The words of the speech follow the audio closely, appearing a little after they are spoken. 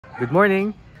Good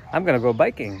morning. I'm gonna go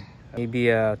biking. Maybe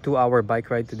a 2-hour bike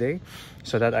ride today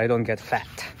so that I don't get fat.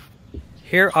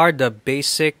 Here are the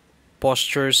basic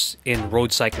postures in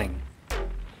road cycling.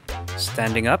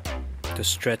 Standing up to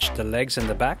stretch the legs and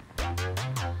the back.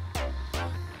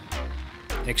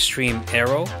 Extreme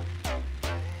arrow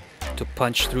to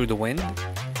punch through the wind.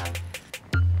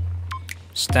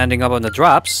 Standing up on the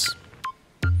drops,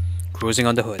 cruising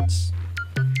on the hoods.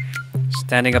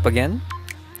 Standing up again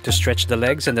to stretch the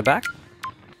legs and the back.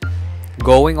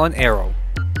 Going on arrow.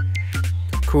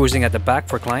 Cruising at the back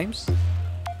for climbs.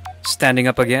 Standing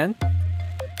up again.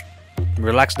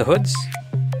 Relax the hoods.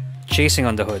 Chasing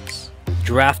on the hoods.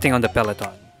 Drafting on the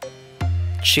peloton.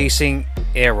 Chasing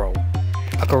arrow.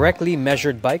 A correctly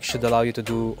measured bike should allow you to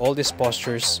do all these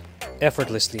postures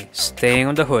effortlessly, staying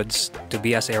on the hoods to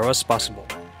be as arrow as possible.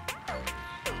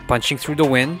 Punching through the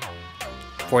wind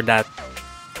for that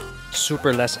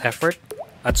super less effort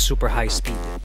at super high speed.